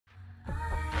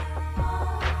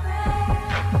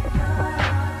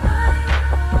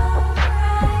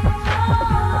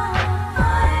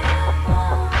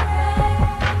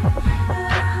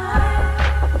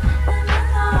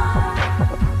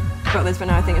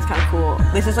is kind of cool.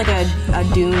 This is like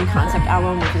a Dune concept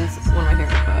album, which is one of my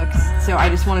favorite books. So I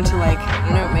just wanted to, like, I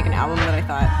don't know, make an album that I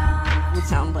thought would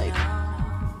sound like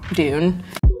Dune.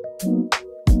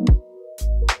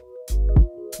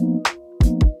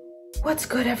 What's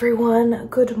good, everyone?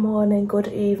 Good morning, good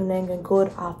evening, and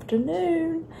good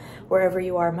afternoon, wherever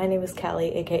you are. My name is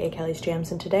Callie, aka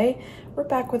calisjams, and today we're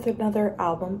back with another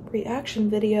album reaction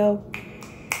video.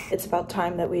 It's about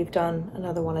time that we've done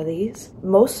another one of these.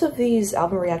 Most of these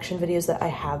album reaction videos that I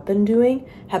have been doing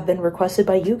have been requested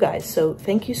by you guys, so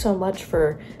thank you so much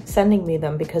for sending me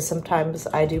them, because sometimes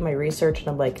I do my research and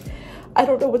I'm like, I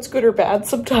don't know what's good or bad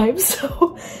sometimes,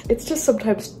 so it's just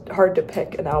sometimes hard to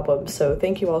pick an album. So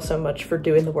thank you all so much for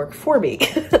doing the work for me.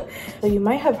 So you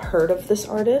might have heard of this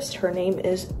artist. Her name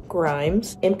is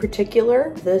Grimes. In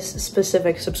particular, this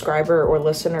specific subscriber or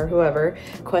listener, whoever,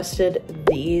 requested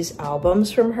these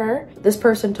albums from her. This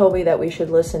person told me that we should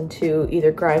listen to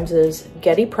either Grimes's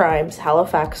Geidi Primes,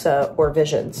 Halifaxa, or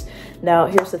Visions. Now,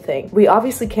 here's the thing. We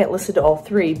obviously can't listen to all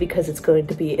three because it's going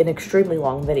to be an extremely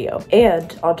long video.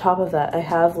 And on top of that, I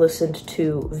have listened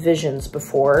to Visions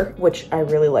before, which I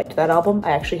really liked that album.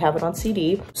 I actually have it on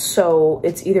CD. So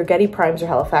it's either Geidi Primes or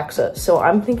Halifaxa. So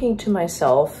I'm thinking to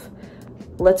myself,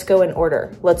 let's go in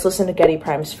order. Let's listen to Geidi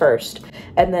Primes first.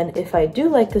 And then if I do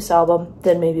like this album,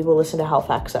 then maybe we'll listen to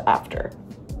Halifaxa after.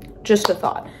 Just a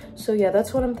thought. So yeah,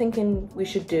 that's what I'm thinking we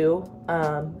should do.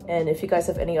 And if you guys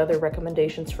have any other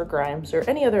recommendations for Grimes or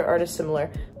any other artist similar,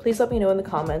 please let me know in the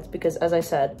comments, because as I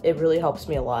said, it really helps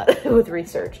me a lot with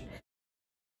research.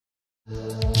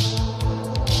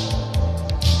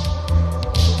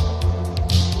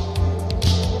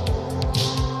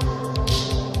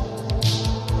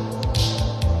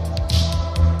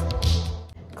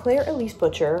 Claire Elise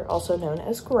Butcher, also known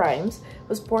as Grimes,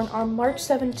 was born on March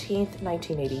 17th,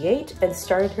 1988, and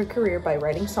started her career by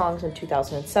writing songs in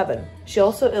 2007. She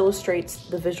also illustrates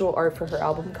the visual art for her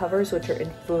album covers, which are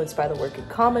influenced by the work in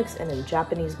comics and in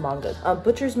Japanese manga.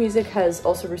 Butcher's music has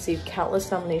also received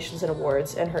countless nominations and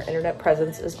awards, and her internet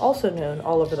presence is also known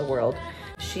all over the world.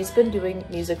 She's been doing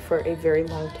music for a very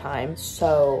long time,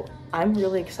 so I'm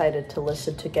really excited to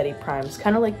listen to Geidi Primes,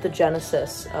 kind of like the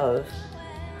genesis of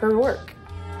her work.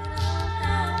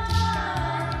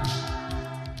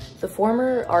 The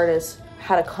former artist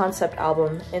had a concept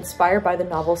album inspired by the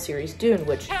novel series Dune,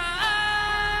 which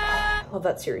I love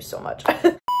that series so much.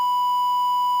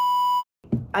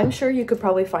 I'm sure you could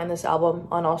probably find this album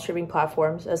on all streaming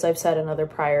platforms, as I've said in other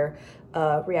prior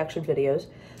reaction videos.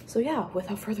 So yeah,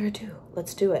 without further ado,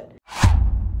 let's do it.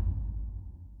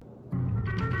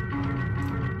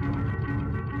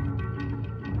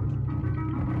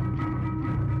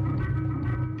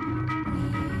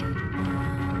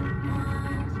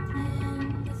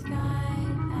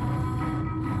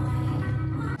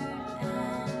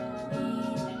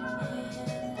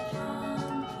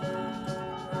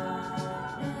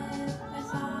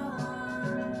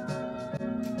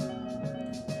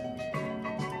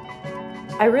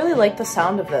 I really like the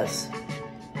sound of this.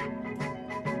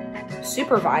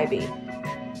 Super vibey.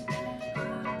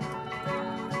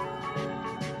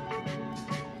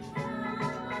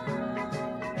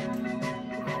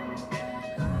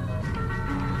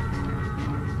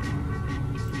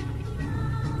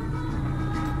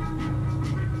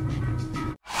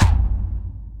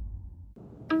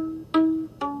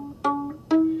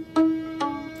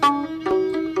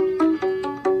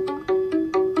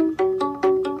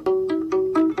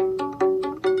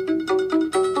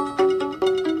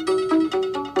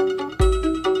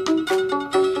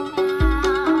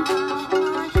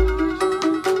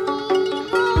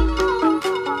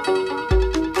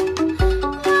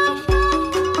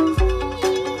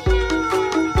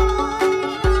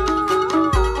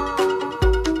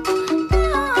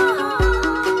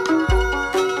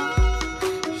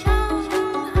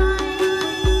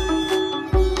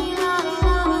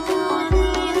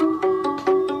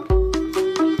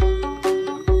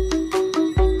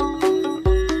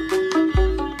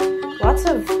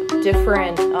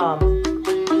 Different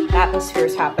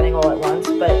atmospheres happening all at once,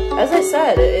 but as I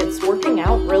said, it's working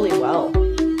out really well.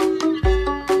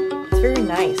 It's very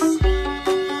nice.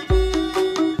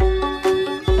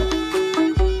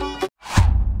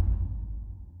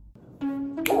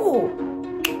 Ooh.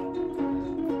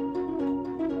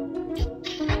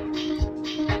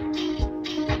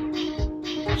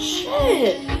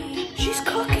 Shit, she's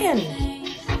cooking.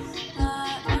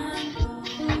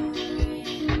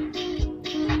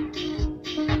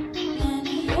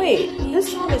 Wait,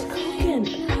 this song is cooking.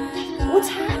 What's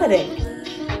happening?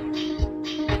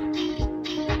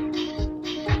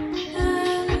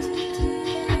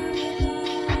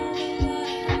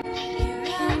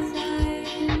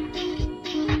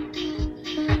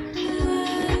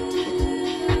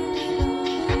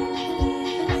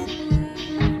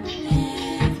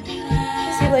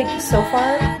 so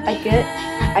far, I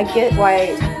get why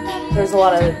there's a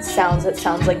lot of sounds that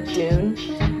sounds like Dune.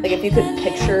 Like if you could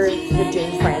picture the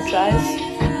Dune franchise,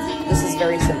 this is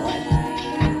very similar.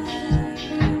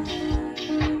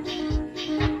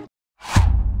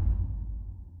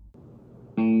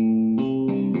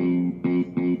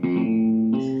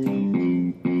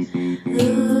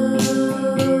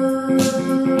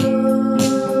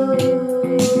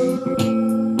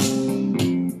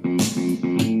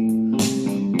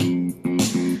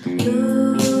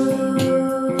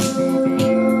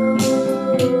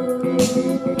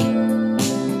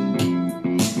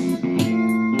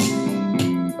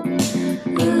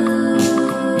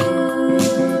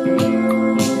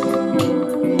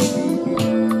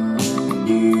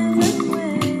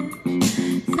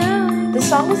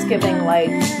 Song was giving like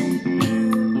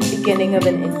beginning of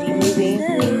an indie movie,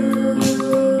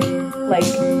 like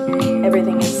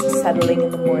everything is settling in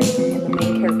the morning and the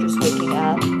main character's waking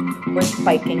up, we're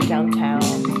biking downtown,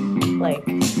 like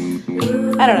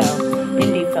I don't know,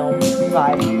 indie film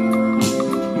vibe.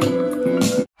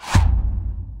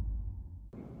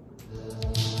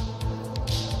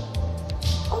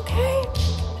 Okay,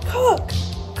 cook.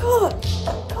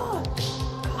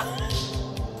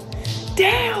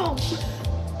 Damn.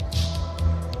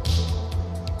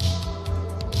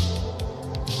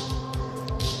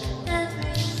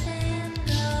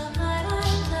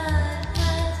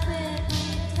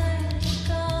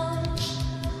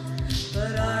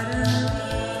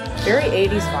 Very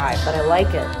 80s vibe, but I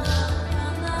like it.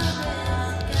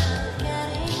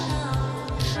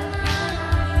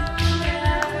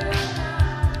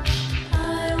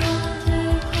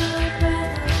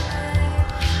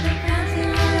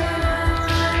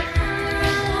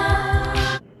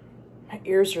 My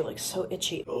ears are like so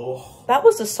itchy. Oh. That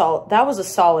was a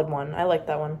solid one. I like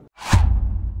that one.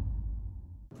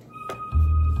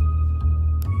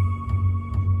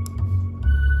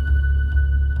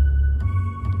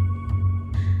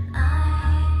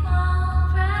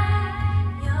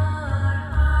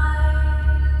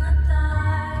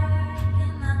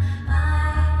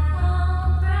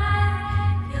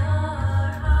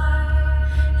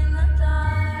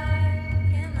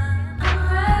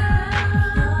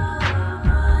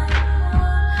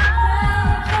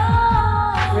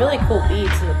 Really cool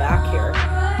beats in the back here.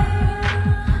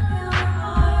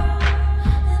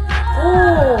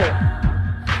 Oh!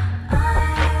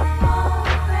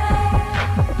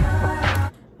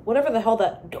 Whatever the hell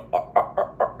that...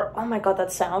 Oh my god,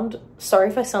 that sound. Sorry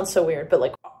if I sound so weird, but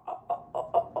like...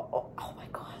 Oh my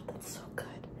god, that's so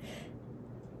good.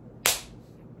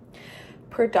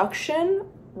 Production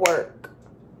work.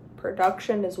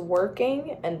 Production is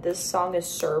working, and this song is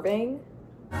serving.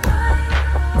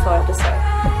 That's all I have to say.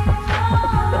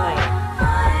 Good night.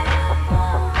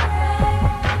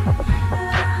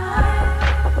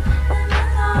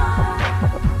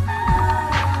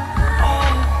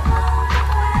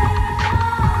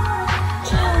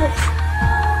 Chills.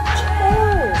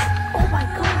 Oh my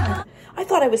god. I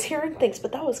thought I was hearing things,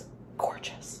 but that was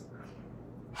gorgeous.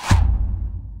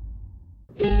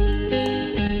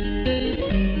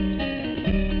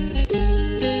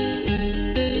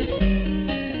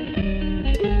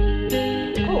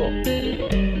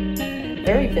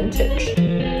 Very vintage.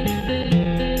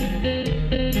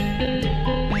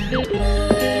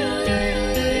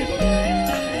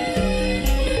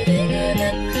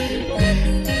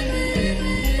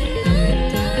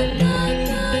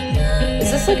 Is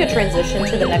this like a transition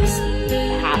to the next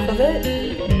half of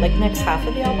it? Like next half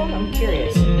of the album? I'm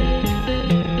curious.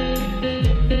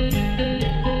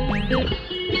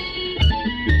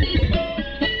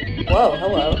 Whoa,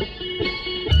 hello.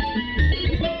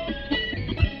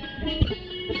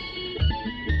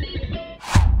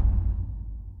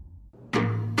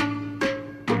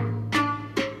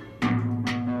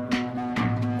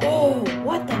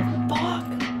 What the fuck?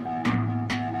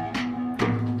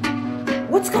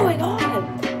 What's going on?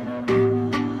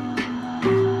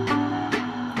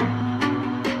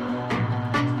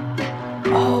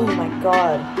 Oh my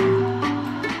god.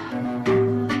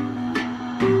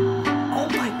 Oh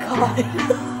my god.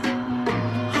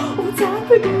 What's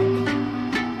happening?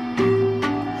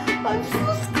 I'm so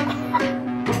scared.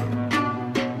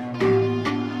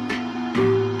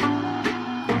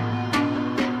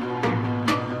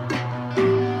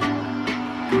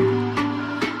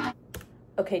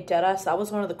 Okay, deadass, that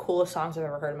was one of the coolest songs I've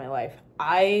ever heard in my life.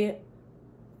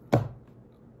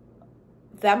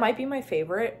 That might be my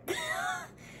favorite.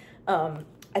 I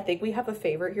think we have a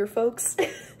favorite here, folks.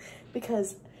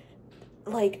 Because,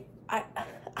 like, I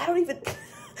don't even...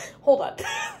 Hold on.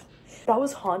 That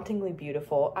was hauntingly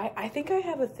beautiful. I think I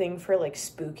have a thing for, like,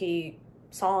 spooky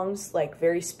songs, like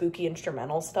very spooky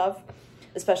instrumental stuff,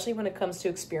 especially when it comes to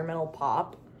experimental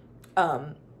pop.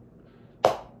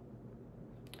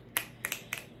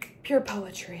 Pure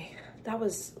poetry. That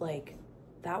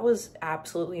was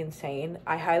absolutely insane.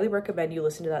 I highly recommend you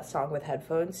listen to that song with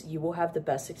headphones. You will have the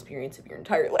best experience of your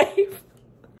entire life.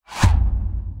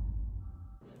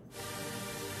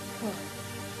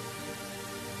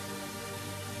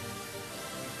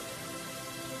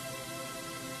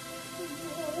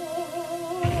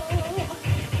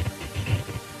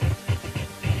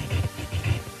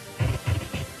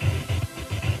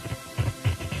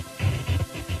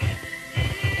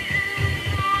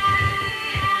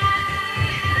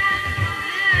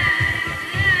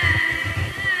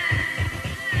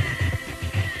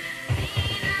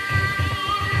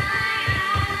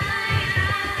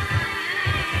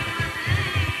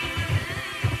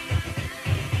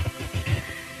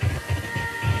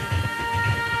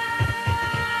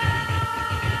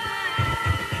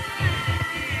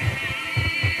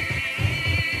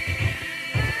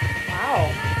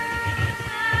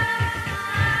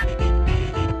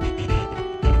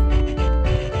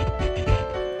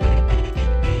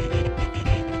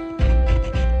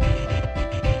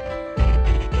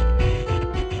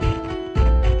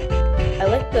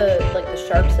 The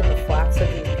sharps and the flats of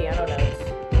these piano notes.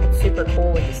 It's super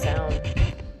cool with the sound.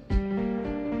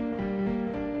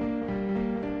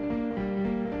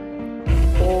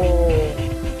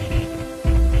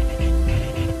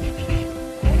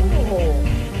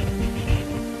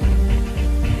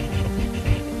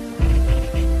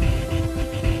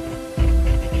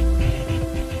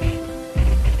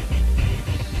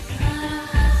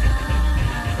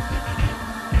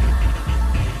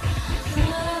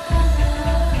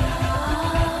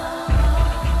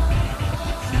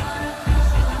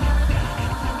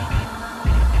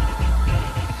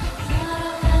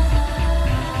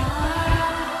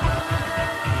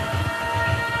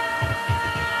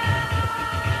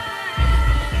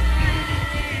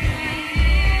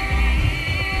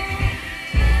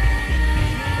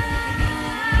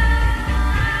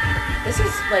 This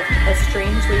is like a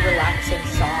strangely relaxing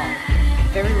song.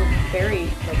 Very, very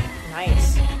like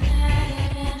nice.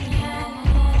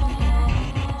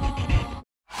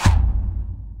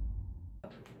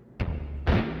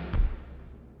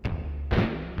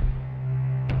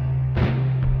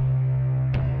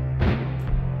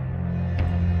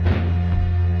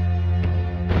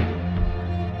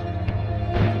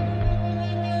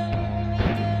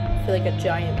 I feel like a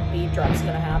giant beat drop's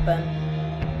gonna happen.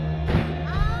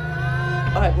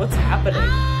 God, what's happening?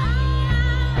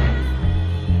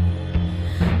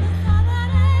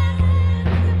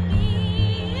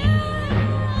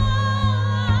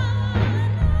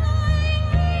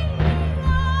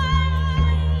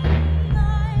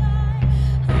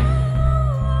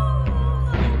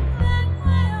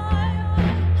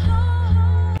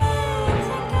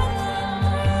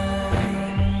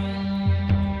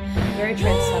 Very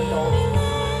transcendental.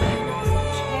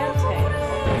 Chanting.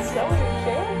 It's so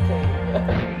enchanting.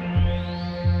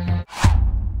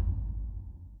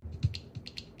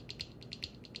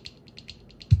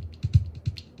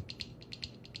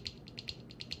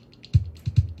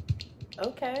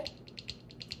 Okay.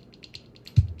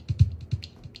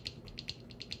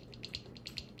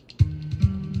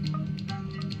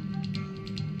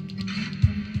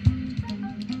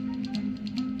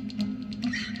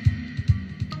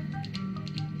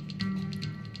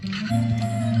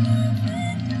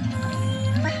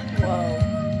 Whoa.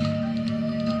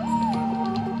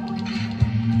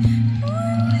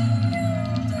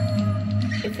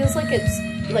 It feels like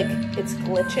it's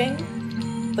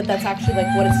glitching, but that's actually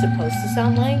like what it's supposed to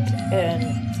sound like, and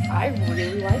I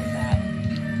really like that.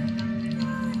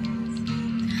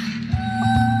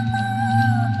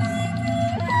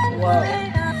 Whoa,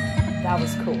 that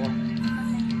was cool.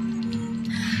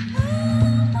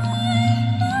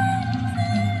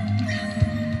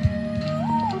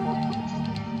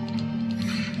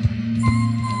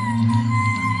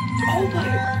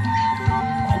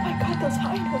 Oh my God, those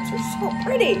high notes are so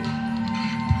pretty.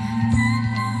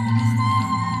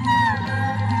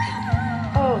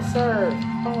 Oh, sir.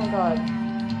 Oh my God.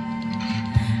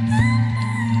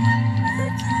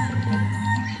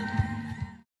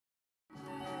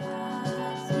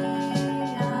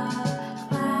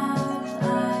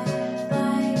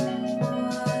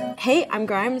 Hey, I'm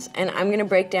Grimes, and I'm gonna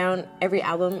break down every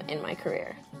album in my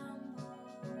career.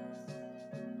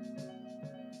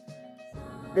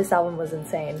 This album was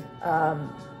insane.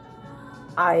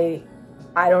 I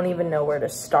don't even know where to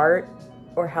start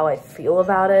or how I feel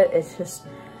about it. It's just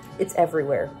it's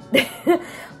everywhere.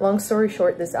 Long story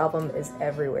short, this album is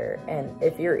everywhere. And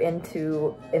if you're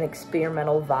into an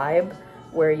experimental vibe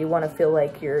where you want to feel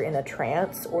like you're in a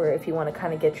trance, or if you want to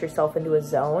kind of get yourself into a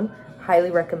zone,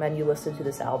 highly recommend you listen to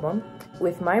this album.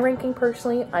 With my ranking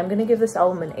personally, I'm going to give this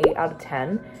album an 8 out of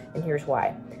 10, and here's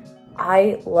why.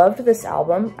 I loved this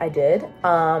album, I did,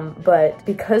 but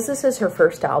because this is her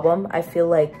first album, I feel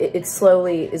like it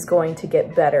slowly is going to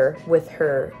get better with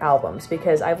her albums,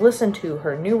 because I've listened to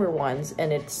her newer ones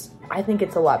and I think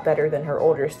it's a lot better than her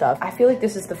older stuff. I feel like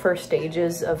this is the first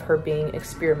stages of her being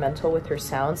experimental with her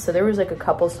sounds, so there was like a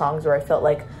couple songs where I felt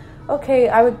like, okay,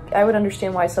 I would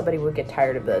understand why somebody would get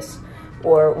tired of this,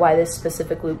 or why this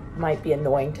specific loop might be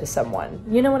annoying to someone.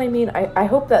 You know what I mean? I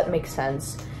hope that makes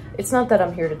sense. It's not that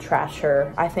I'm here to trash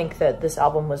her. I think that this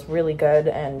album was really good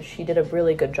and she did a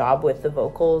really good job with the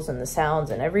vocals and the sounds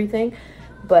and everything,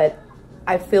 but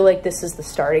I feel like this is the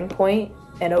starting point,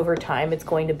 and over time it's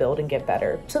going to build and get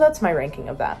better. So that's my ranking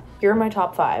of that. Here are my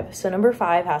top 5. So number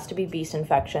 5 has to be Beast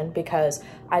Infection, because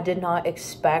I did not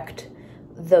expect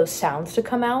those sounds to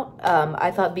come out.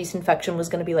 I thought Beast Infection was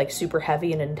going to be like super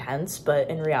heavy and intense, but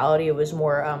in reality it was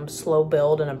more slow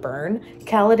build and a burn.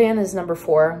 Calidan is number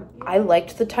 4. I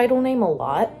liked the title name a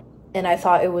lot, and I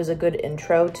thought it was a good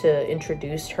intro to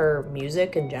introduce her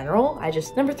music in general.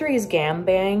 Number 3 is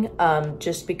Gambang,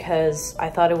 just because I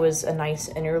thought it was a nice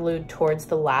interlude towards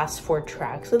the last 4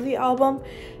 tracks of the album,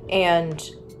 and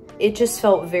it just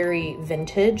felt very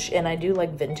vintage, and I do like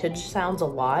vintage sounds a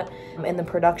lot, and the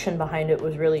production behind it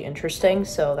was really interesting,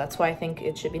 so that's why I think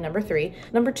it should be number 3.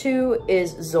 Number 2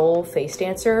 is Zoll Face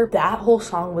Dancer. That whole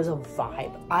song was a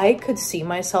vibe. I could see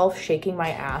myself shaking my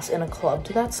ass in a club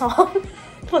to that song.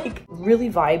 Like,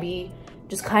 really vibey,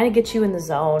 just kind of gets you in the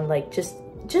zone, like just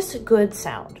a good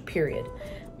sound, period.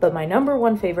 But my number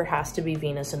 1 favorite has to be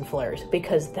Venus and Flares,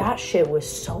 because that shit was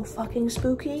so fucking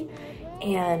spooky,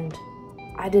 and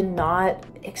I did not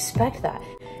expect that.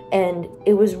 And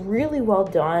it was really well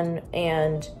done,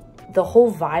 and the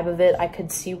whole vibe of it, I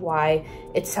could see why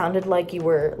it sounded like you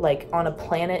were like on a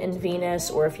planet in Venus,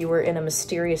 or if you were in a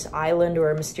mysterious island or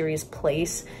a mysterious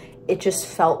place. It just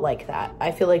felt like that.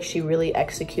 I feel like she really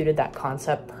executed that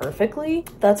concept perfectly.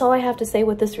 That's all I have to say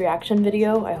with this reaction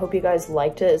video. I hope you guys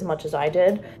liked it as much as I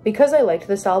did. Because I liked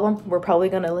this album, we're probably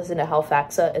gonna listen to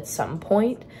Hellfaxa at some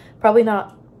point. Probably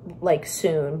not like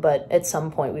soon, but at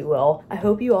some point we will. I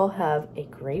hope you all have a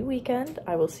great weekend.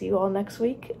 I will see you all next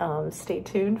week. Stay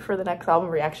tuned for the next album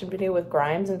reaction video with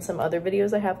Grimes and some other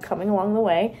videos I have coming along the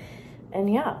way.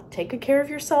 And yeah, take good care of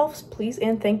yourselves, please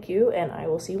and thank you, and I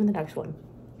will see you in the next one.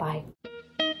 Bye.